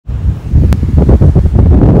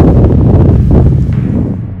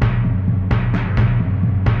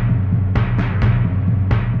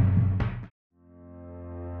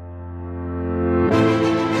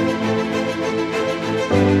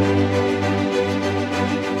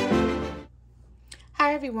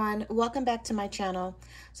everyone, welcome back to my channel.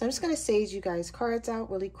 So I'm just going to sage you guys cards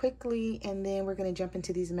out really quickly, and then we're going to jump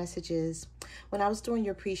into these messages. When I was doing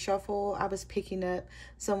your pre-shuffle, I was picking up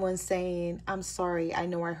someone saying, I'm sorry, I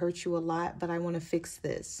know I hurt you a lot, but I want to fix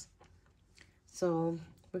this. So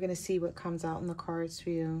we're going to see what comes out in the cards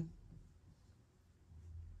for you.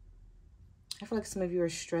 I feel like some of you are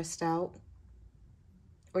stressed out,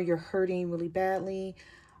 or you're hurting really badly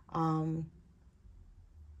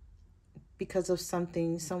because of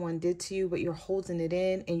something someone did to you, but you're holding it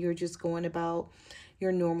in and you're just going about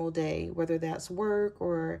your normal day, whether that's work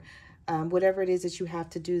or whatever it is that you have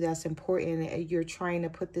to do that's important. You're trying to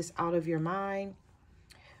put this out of your mind,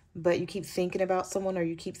 but you keep thinking about someone, or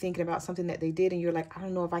you keep thinking about something that they did, and you're like, I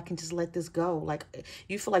don't know if I can just let this go. Like,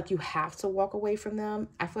 you feel like you have to walk away from them.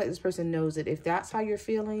 I feel like this person knows it. If that's how you're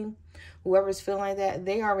feeling, whoever's feeling like that,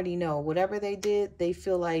 they already know whatever they did, they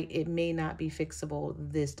feel like it may not be fixable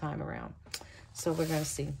this time around. So we're going to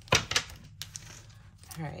see.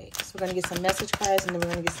 All right, so we're going to get some message cards, and then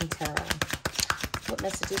we're going to get some tarot. What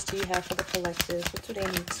messages do you have for the collective? What do they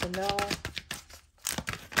need to know?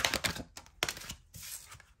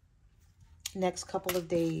 Next couple of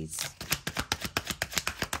days.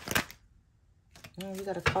 You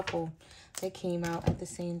got a couple that came out at the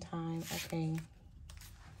same time. Okay.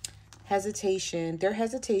 Hesitation. Their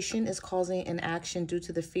hesitation is causing an action due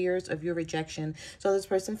to the fears of your rejection. So this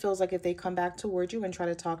person feels like if they come back toward you and try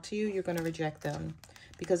to talk to you, you're going to reject them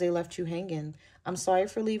because they left you hanging. I'm sorry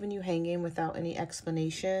for leaving you hanging without any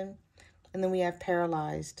explanation. And then we have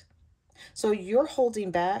paralyzed. So you're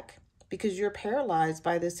holding back because you're paralyzed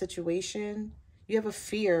by this situation. You have a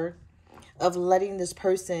fear of letting this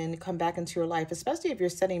person come back into your life, especially if you're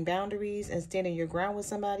setting boundaries and standing your ground with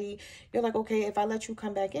somebody. You're like, okay, if I let you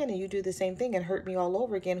come back in and you do the same thing and hurt me all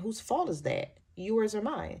over again, whose fault is that? Yours or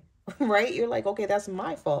mine? Right? You're like, okay, that's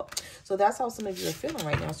my fault. So that's how some of you are feeling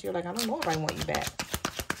right now. So you're like, I don't know if I want you back.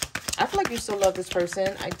 I feel like you still love this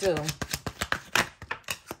person. I do.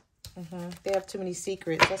 They have too many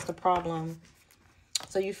secrets. That's the problem.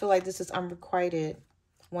 So you feel like this is unrequited,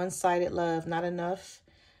 one-sided love, not enough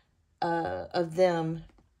of them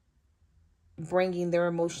bringing their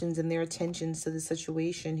emotions and their attentions to the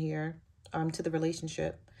situation here, to the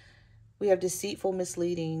relationship. We have deceitful,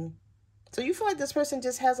 misleading. So you feel like this person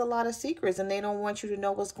just has a lot of secrets and they don't want you to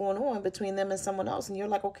know what's going on between them and someone else. And you're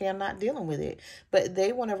like, okay, I'm not dealing with it. But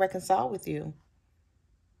they want to reconcile with you.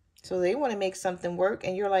 So they want to make something work,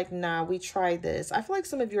 and you're like, nah, we tried this. I feel like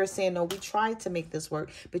some of you are saying, no, we tried to make this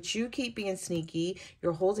work, but you keep being sneaky.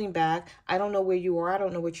 You're holding back. I don't know where you are. I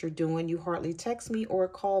don't know what you're doing. You hardly text me or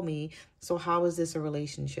call me. So how is this a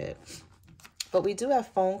relationship? But we do have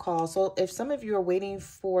phone calls. So if some of you are waiting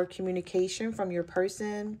for communication from your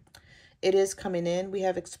person, it is coming in. We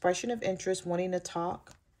have expression of interest, wanting to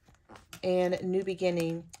talk, and new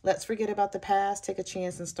beginning. Let's forget about the past, take a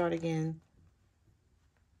chance, and start again.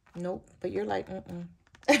 Nope, but you're like,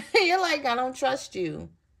 You're like, I don't trust you.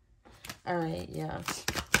 All right, yeah.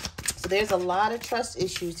 So there's a lot of trust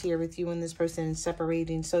issues here with you and this person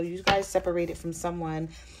separating. So you guys separated from someone.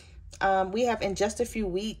 We have in just a few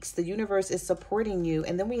weeks, the universe is supporting you.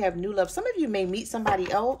 And then we have new love. Some of you may meet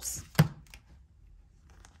somebody else.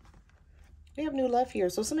 We have new love here.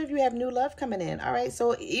 So some of you have new love coming in. All right,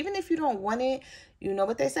 so even if you don't want it, you know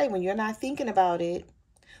what they say, when you're not thinking about it,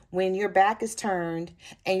 when your back is turned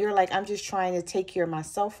and you're like, I'm just trying to take care of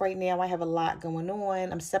myself right now. I have a lot going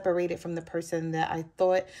on. I'm separated from the person that I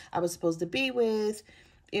thought I was supposed to be with.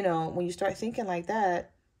 You know, when you start thinking like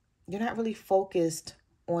that, you're not really focused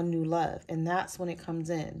on new love. And that's when it comes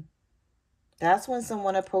in. That's when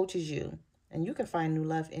someone approaches you. And you can find new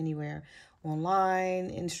love anywhere, online,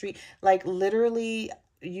 in the street. Like literally,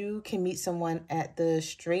 you can meet someone at the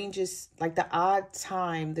strangest, like the odd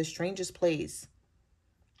time, the strangest place.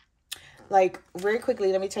 Like, very quickly,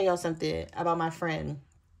 let me tell y'all something about my friend.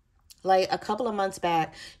 Like, a couple of months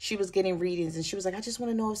back, she was getting readings, and she was like, I just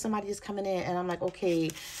want to know if somebody is coming in. And I'm like, okay,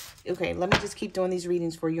 let me just keep doing these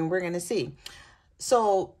readings for you, and we're going to see.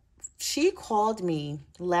 So, she called me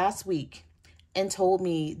last week and told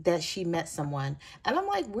me that she met someone. And I'm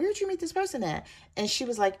like, where'd you meet this person at? And she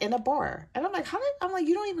was like, in a bar. And I'm like, I'm like,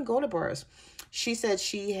 you don't even go to bars. She said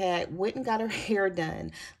she had went and got her hair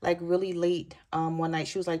done like really late one night.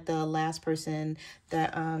 She was like the last person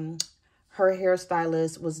that her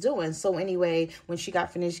hairstylist was doing. So anyway, when she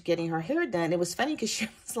got finished getting her hair done, it was funny because she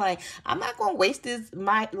was like, I'm not going to waste this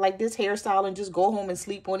hairstyle and just go home and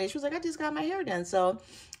sleep on it. She was like, I just got my hair done. So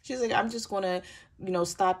she's like, I'm just going to,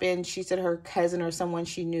 stop in. She said her cousin or someone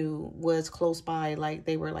she knew was close by. Like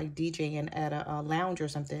they were like DJing at a lounge or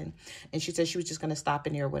something. And she said she was just going to stop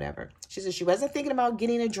in there or whatever. She said she wasn't thinking about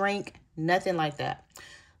getting a drink. Nothing like that.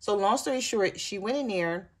 So long story short, she went in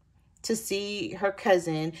there to see her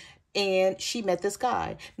cousin, and she met this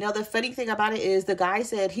guy. Now, the funny thing about it is the guy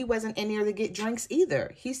said he wasn't in there to get drinks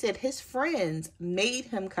either. He said his friends made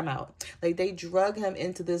him come out. Like, they drug him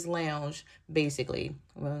into this lounge, basically.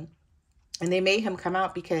 Well, and they made him come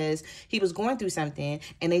out because he was going through something,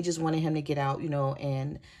 and they just wanted him to get out, you know,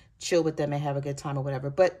 and chill with them and have a good time or whatever.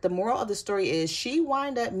 But the moral of the story is she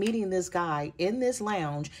wind up meeting this guy in this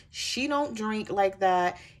lounge. She don't drink like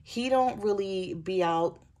that. He don't really be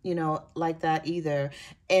out, you know, like that either.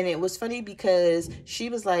 And it was funny because she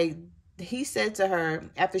was like, he said to her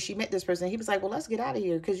after she met this person, he was like, well, let's get out of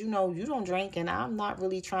here because, you know, you don't drink and I'm not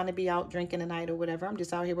really trying to be out drinking tonight or whatever. I'm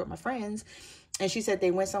just out here with my friends. And she said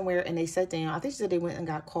they went somewhere and they sat down. I think she said they went and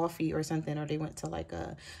got coffee or something, or they went to like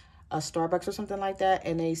a Starbucks or something like that.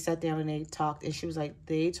 And they sat down and they talked. And she was like,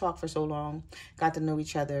 they talked for so long, got to know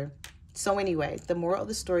each other. So anyway, the moral of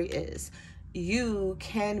the story is you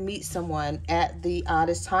can meet someone at the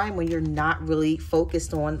oddest time when you're not really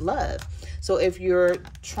focused on love. So if you're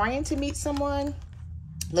trying to meet someone,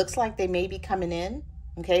 looks like they may be coming in,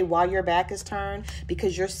 okay, while your back is turned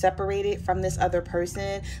because you're separated from this other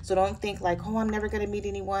person. So don't think like, oh, I'm never going to meet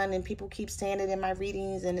anyone and people keep saying it in my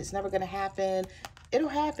readings and it's never going to happen. It'll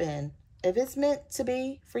happen. If it's meant to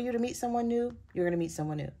be for you to meet someone new, you're going to meet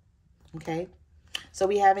someone new, okay? So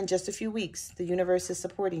we have in just a few weeks, the universe is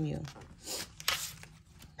supporting you.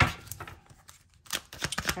 All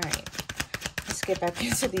right. Let's get back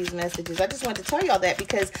into these messages. I just wanted to tell y'all that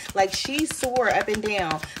because like she swore up and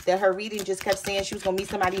down that her reading just kept saying she was going to meet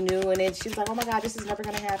somebody new. And then she was like, oh my God, this is never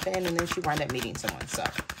going to happen. And then she wound up meeting someone. So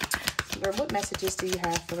what messages do you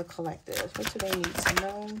have for the collective? What do they need to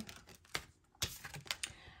know?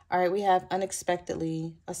 All right, we have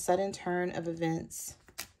unexpectedly, a sudden turn of events.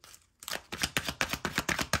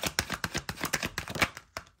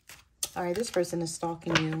 All right, this person is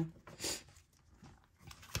stalking you.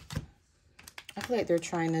 I feel like they're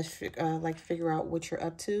trying to figure out what you're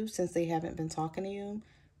up to since they haven't been talking to you.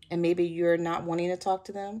 And maybe you're not wanting to talk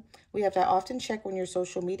to them. We have to often check on your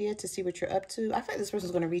social media to see what you're up to. I feel like this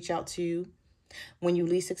person's going to reach out to you when you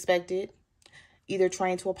least expect it. Either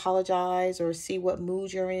trying to apologize or see what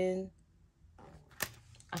mood you're in.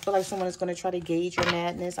 I feel like someone is going to try to gauge your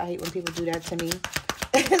madness. I hate when people do that to me.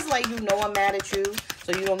 It's like, you know I'm mad at you,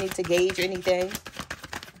 so you don't need to gauge anything.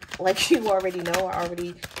 Like you already know. I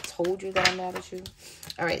already told you that I'm mad at you.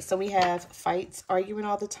 All right, so we have fights, arguing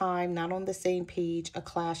all the time, not on the same page, a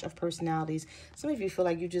clash of personalities. Some of you feel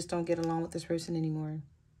like you just don't get along with this person anymore.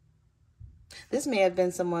 This may have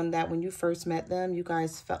been someone that when you first met them, you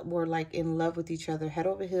guys were like in love with each other, head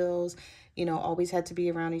over heels, you know, always had to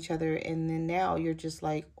be around each other. And then now you're just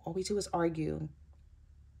like, all we do is argue.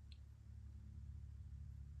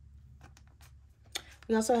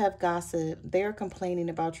 We also have gossip. They are complaining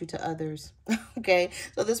about you to others. Okay,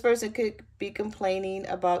 so this person could be complaining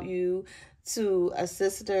about you to a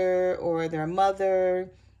sister or their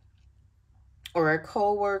mother or a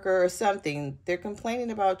co-worker or something. They're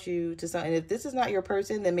complaining about you to something. If this is not your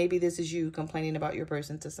person, then maybe this is you complaining about your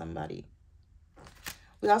person to somebody.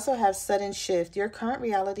 We also have sudden shift. Your current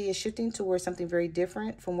reality is shifting towards something very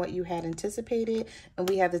different from what you had anticipated. And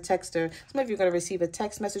we have the texter. Some of you are going to receive a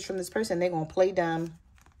text message from this person. They're going to play dumb.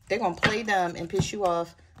 They're going to play dumb and piss you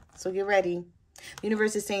off. So get ready. The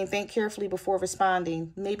universe is saying think carefully before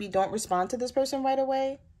responding. Maybe don't respond to this person right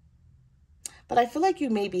away. But I feel like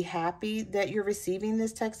you may be happy that you're receiving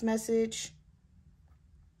this text message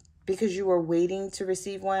because you were waiting to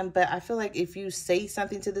receive one. But I feel like if you say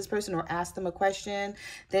something to this person or ask them a question,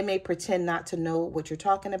 they may pretend not to know what you're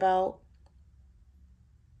talking about.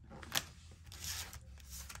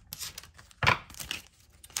 All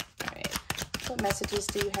right. What messages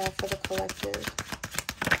do you have for the collective?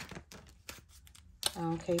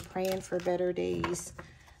 Okay, praying for better days.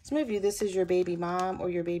 Some of you, this is your baby mom or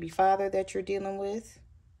your baby father that you're dealing with.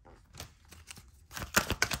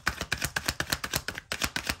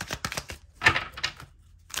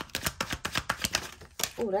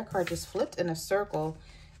 Oh, that card just flipped in a circle.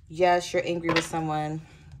 Yes, you're angry with someone.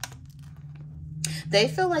 They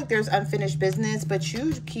feel like there's unfinished business, but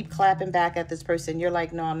you keep clapping back at this person. You're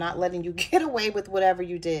like, no, I'm not letting you get away with whatever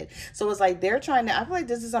you did. So it's like they're trying to, I feel like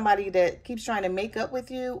this is somebody that keeps trying to make up with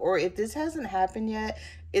you, or if this hasn't happened yet,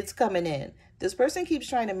 it's coming in. This person keeps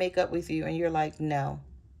trying to make up with you and you're like, no,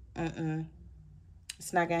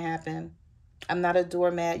 it's not going to happen. I'm not a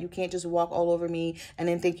doormat. You can't just walk all over me and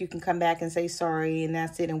then think you can come back and say sorry and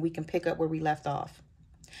that's it and we can pick up where we left off.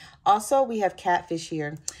 Also, we have catfish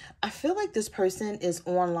here. I feel like this person is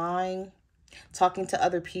online talking to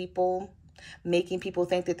other people. making people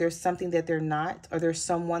think that there's something that they're not, or there's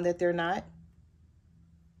someone that they're not.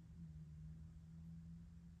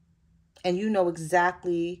 And you know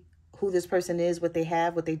exactly who this person is, what they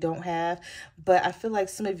have, what they don't have. But I feel like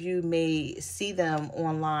some of you may see them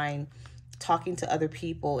online talking to other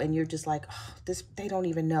people, and you're just like, oh, they don't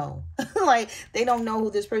even know. Like, they don't know who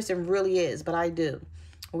this person really is, but I do.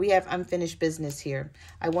 We have unfinished business here.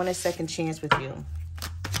 I want a second chance with you.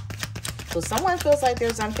 So someone feels like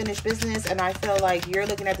there's unfinished business, and I feel like you're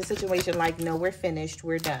looking at the situation like, no, we're finished.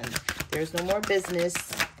 We're done. There's no more business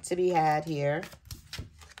to be had here.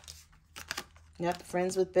 Yep,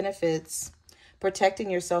 friends with benefits. Protecting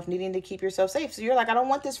yourself, needing to keep yourself safe. So you're like, I don't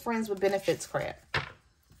want this friends with benefits crap.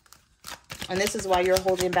 And this is why you're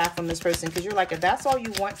holding back from this person. Because you're like, if that's all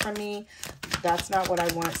you want from me, that's not what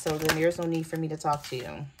I want. So then there's no need for me to talk to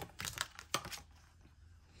you.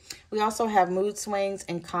 We also have mood swings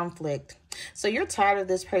and conflict. So you're tired of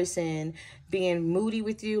this person being moody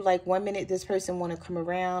with you. Like, one minute this person want to come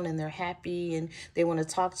around and they're happy and they want to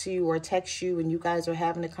talk to you or text you and you guys are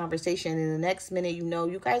having a conversation. And the next minute, you know,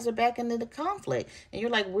 you guys are back into the conflict. And you're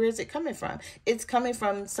like, where is it coming from? It's coming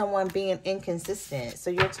from someone being inconsistent. So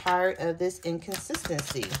you're tired of this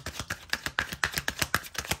inconsistency.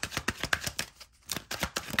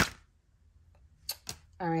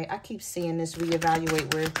 All right, I keep seeing this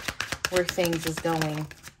reevaluate where things is going.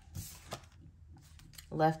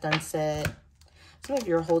 Left unsaid. Some of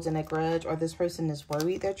you are holding a grudge, or this person is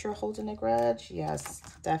worried that you're holding a grudge. Yes,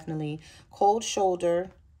 definitely. Cold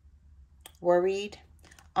shoulder. Worried.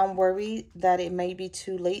 I'm worried that it may be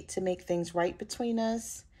too late to make things right between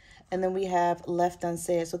us. And then we have left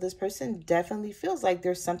unsaid. So this person definitely feels like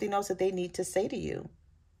there's something else that they need to say to you.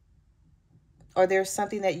 Or there's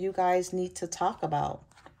something that you guys need to talk about.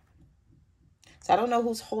 So I don't know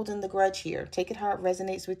who's holding the grudge here. Take it how it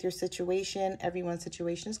resonates with your situation. Everyone's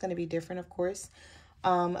situation is going to be different, of course.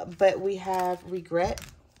 But we have regret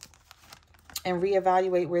and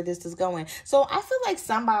reevaluate where this is going. So I feel like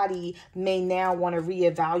somebody may now want to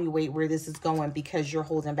reevaluate where this is going because you're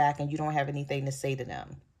holding back and you don't have anything to say to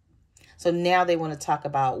them. So now they want to talk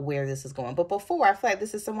about where this is going. But before, I feel like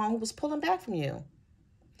this is someone who was pulling back from you.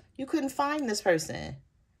 You couldn't find this person.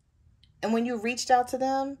 And when you reached out to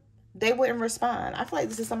them, they wouldn't respond. I feel like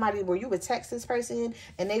this is somebody where you would text this person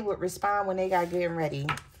and they would respond when they got good and ready.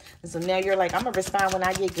 And so now you're like, I'm going to respond when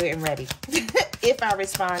I get good and ready. If I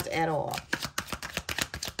respond at all.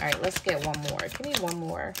 All right, let's get one more. Give me one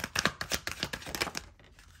more.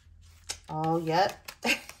 Oh, yep.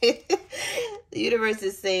 The universe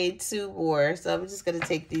is saying 2 more. So I'm just going to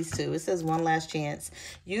take these 2. It says one last chance.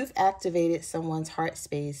 You've activated someone's heart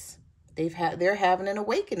space. They're having an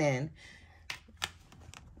awakening.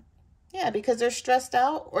 Yeah, because they're stressed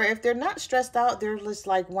out. Or if they're not stressed out, they're just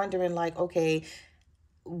like wondering like, okay,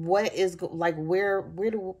 what is like, where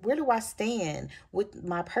do I stand with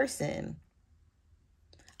my person?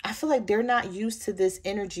 I feel like they're not used to this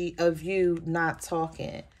energy of you not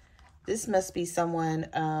talking. This must be someone,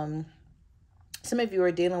 some of you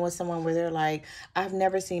are dealing with someone where they're like, I've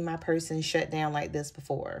never seen my person shut down like this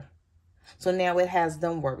before. So now it has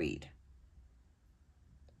them worried.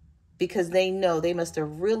 Because they know they must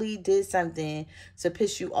have really did something to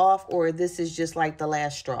piss you off, or this is just like the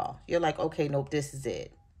last straw. You're like, okay, nope, this is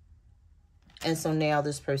it. And so now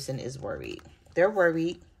this person is worried. They're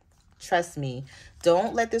worried. Trust me.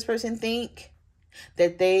 Don't let this person think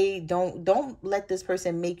that don't let this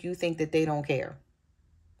person make you think that they don't care.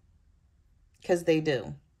 Because they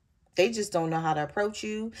do. They just don't know how to approach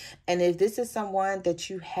you. And if this is someone that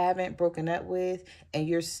you haven't broken up with and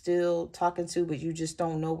you're still talking to, but you just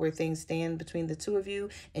don't know where things stand between the two of you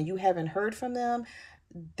and you haven't heard from them,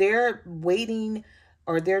 they're waiting,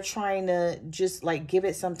 or they're trying to just like give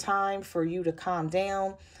it some time for you to calm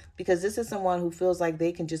down, because this is someone who feels like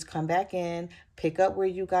they can just come back in, pick up where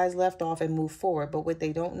you guys left off and move forward. But what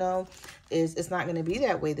they don't know is it's not going to be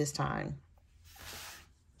that way this time.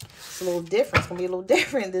 A little different. It's going to be a little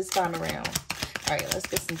different this time around. All right, let's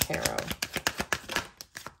get some tarot.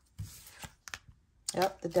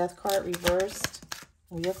 Yep, the Death card reversed.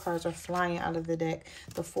 Well, your cards are flying out of the deck.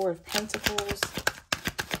 The 4 of Pentacles.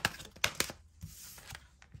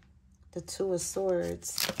 The 2 of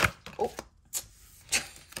Swords. Oh.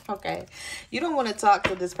 Okay. You don't want to talk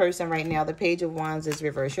to this person right now. The Page of Wands is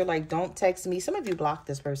reversed. You're like, don't text me. Some of you blocked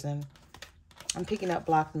this person. I'm picking up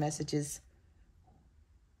blocked messages.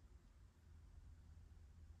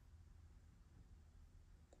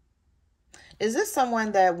 Is this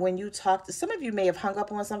someone that when you talk to, some of you may have hung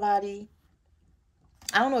up on somebody.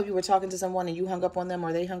 I don't know if you were talking to someone and you hung up on them,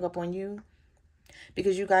 or they hung up on you,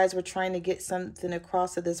 because you guys were trying to get something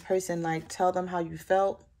across to this person, like tell them how you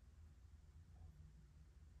felt.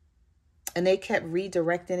 And they kept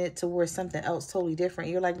redirecting it towards something else totally different.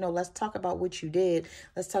 You're like, no, let's talk about what you did.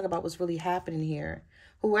 Let's talk about what's really happening here.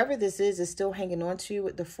 Whoever this is still hanging on to you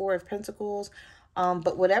with the Four of Pentacles.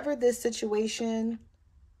 But whatever this situation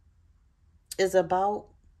is about,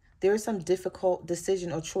 there is some difficult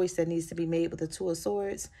decision or choice that needs to be made with the Two of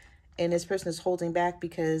Swords. And this person is holding back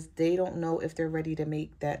because they don't know if they're ready to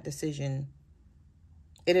make that decision.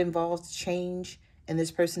 It involves change, and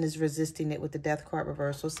this person is resisting it with the Death card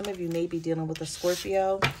reversed. So some of you may be dealing with a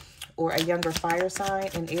Scorpio or a younger fire sign,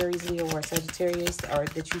 an Aries, Leo, or Sagittarius, or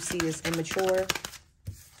that you see as immature.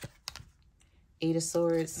 Eight of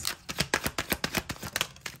Swords.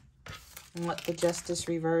 And the Justice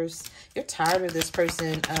reverse. You're tired of this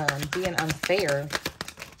person being unfair.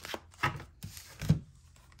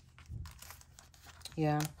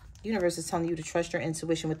 Yeah. Universe is telling you to trust your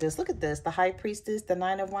intuition with this. Look at this. The High Priestess, the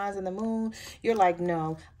Nine of Wands, and the Moon. You're like,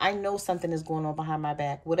 no, I know something is going on behind my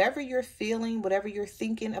back. Whatever you're feeling, whatever you're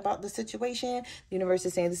thinking about the situation, the universe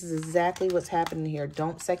is saying this is exactly what's happening here.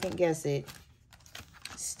 Don't second guess it.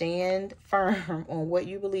 Stand firm on what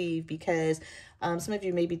you believe, because some of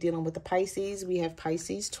you may be dealing with the Pisces. We have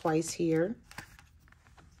Pisces twice here.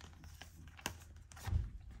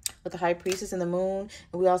 With the High Priestess and the Moon.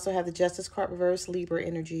 And we also have the Justice card reverse, Libra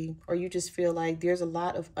energy. Or you just feel like there's a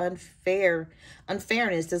lot of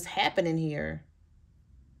unfairness that's happening here.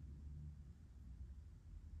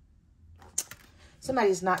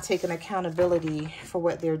 Somebody's not taking accountability for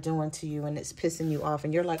what they're doing to you, and it's pissing you off.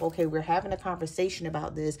 And you're like, okay, we're having a conversation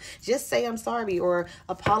about this. Just say I'm sorry or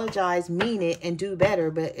apologize, mean it, and do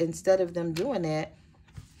better. But instead of them doing that,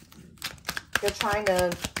 they're trying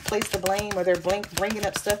to place the blame, or they're bringing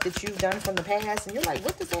up stuff that you've done from the past. And you're like,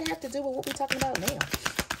 what does that have to do with what we're talking about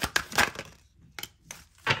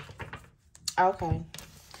now? Okay.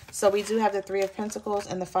 So we do have the Three of Pentacles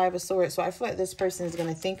and the Five of Swords. So I feel like this person is going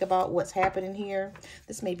to think about what's happening here.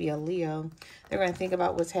 This may be a Leo. They're going to think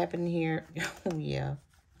about what's happening here. Oh, yeah.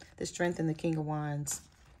 The Strength and the King of Wands.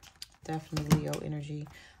 Definitely Leo energy.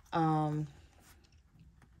 And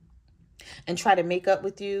try to make up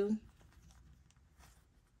with you.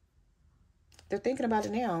 They're thinking about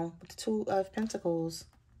it now with the Two of Pentacles.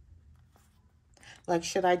 Like,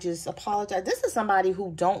 should I just apologize? This is somebody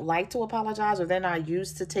who don't like to apologize, or they're not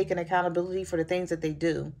used to taking accountability for the things that they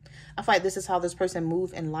do. I feel like this is how this person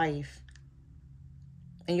moves in life.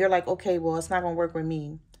 And you're like, okay, well, it's not going to work with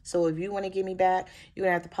me. So if you want to get me back, you're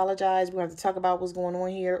going to have to apologize. We're going to have to talk about what's going on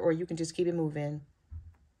here, or you can just keep it moving.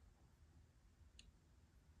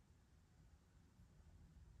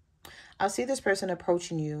 I see this person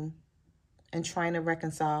approaching you and trying to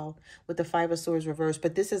reconcile with the Five of Swords reversed.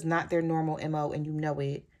 But this is not their normal MO, and you know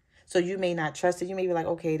it. So you may not trust it. You may be like,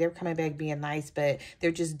 okay, they're coming back being nice, but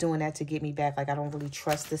they're just doing that to get me back. Like, I don't really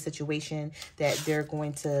trust the situation that they're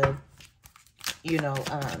going to, you know,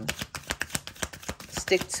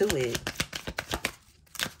 stick to it.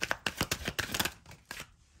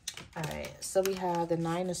 All right. So we have the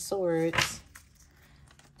Nine of Swords,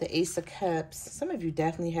 the Ace of Cups. Some of you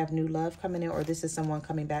definitely have new love coming in, or this is someone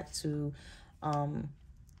coming back to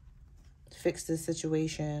fix this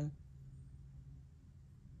situation.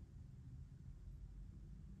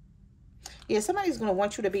 Yeah, somebody's going to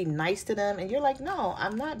want you to be nice to them, and you're like, no,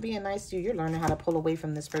 I'm not being nice to you. You're learning how to pull away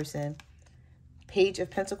from this person. Page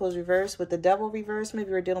of Pentacles reversed with the Devil reversed.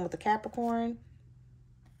 Maybe you're dealing with a Capricorn.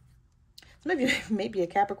 Maybe a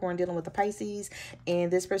Capricorn dealing with the Pisces, and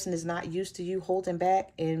this person is not used to you holding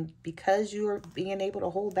back, and because you're being able to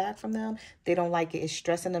hold back from them, they don't like it. It's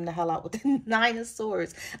stressing them the hell out with the Nine of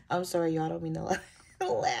Swords. I'm sorry, y'all, don't mean to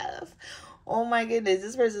laugh. Oh my goodness,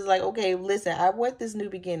 this person is like, okay, listen, I want this new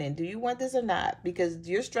beginning. Do you want this or not? Because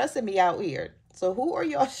you're stressing me out here. So who are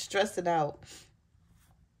y'all stressing out?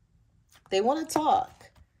 They want to talk.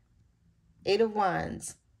 Eight of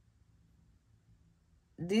Wands.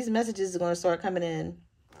 These messages are going to start coming in,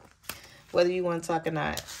 whether you want to talk or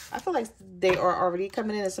not. I feel like they are already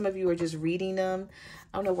coming in, and some of you are just reading them.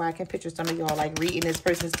 I don't know why I can picture some of y'all like reading this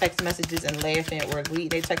person's text messages and laughing, or reading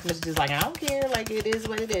their text messages like, I don't care, like it is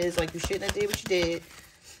what it is, like you shouldn't have did what you did.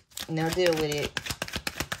 Now deal with it.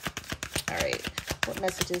 All right. What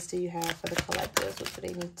messages do you have for the collectives? What do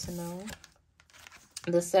they need to know?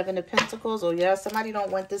 The Seven of Pentacles. Oh, yeah, somebody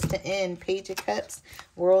don't want this to end. Page of Cups.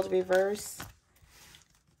 World reverse.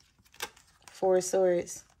 Four of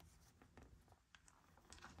Swords.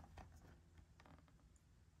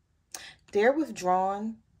 They're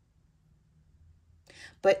withdrawn.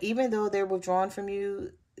 But even though they're withdrawn from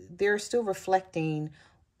you, they're still reflecting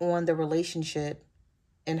on the relationship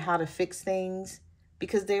and how to fix things,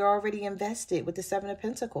 because they're already invested with the Seven of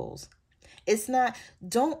Pentacles. It's not,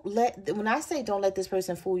 when I say don't let this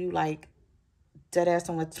person fool you, like dead ass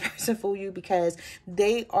don't let this person fool you, because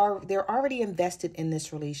they're already invested in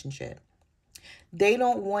this relationship. They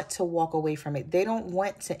don't want to walk away from it. They don't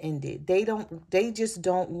want to end it. They just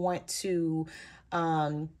don't want to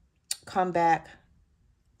come back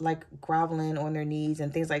like groveling on their knees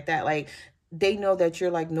and things like that. Like, they know that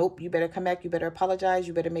you're like, nope, you better come back, you better apologize,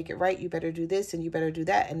 you better make it right, you better do this and you better do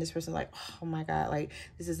that. And this person's like, oh my God, like,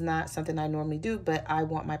 this is not something I normally do, but I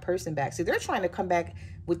want my person back. So they're trying to come back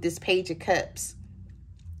with this Page of Cups.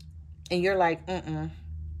 And you're like,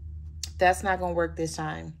 that's not going to work this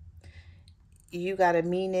time. You got to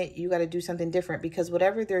mean it. You got to do something different, because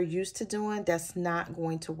whatever they're used to doing, that's not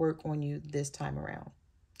going to work on you this time around.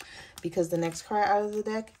 Because the next card out of the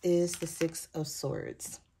deck is the Six of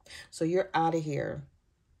Swords. So you're out of here.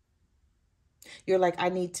 You're like, I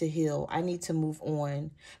need to heal. I need to move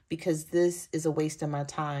on, because this is a waste of my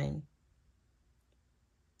time.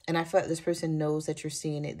 And I feel like this person knows that you're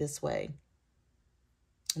seeing it this way.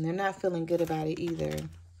 And they're not feeling good about it either,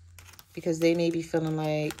 because they may be feeling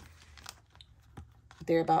like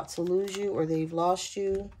they're about to lose you, or they've lost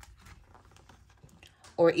you.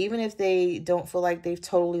 Or even if they don't feel like they've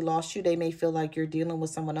totally lost you, they may feel like you're dealing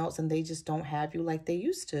with someone else and they just don't have you like they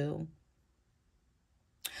used to.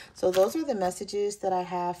 So those are the messages that I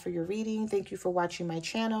have for your reading. Thank you for watching my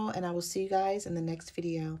channel, and I will see you guys in the next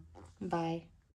video. Bye.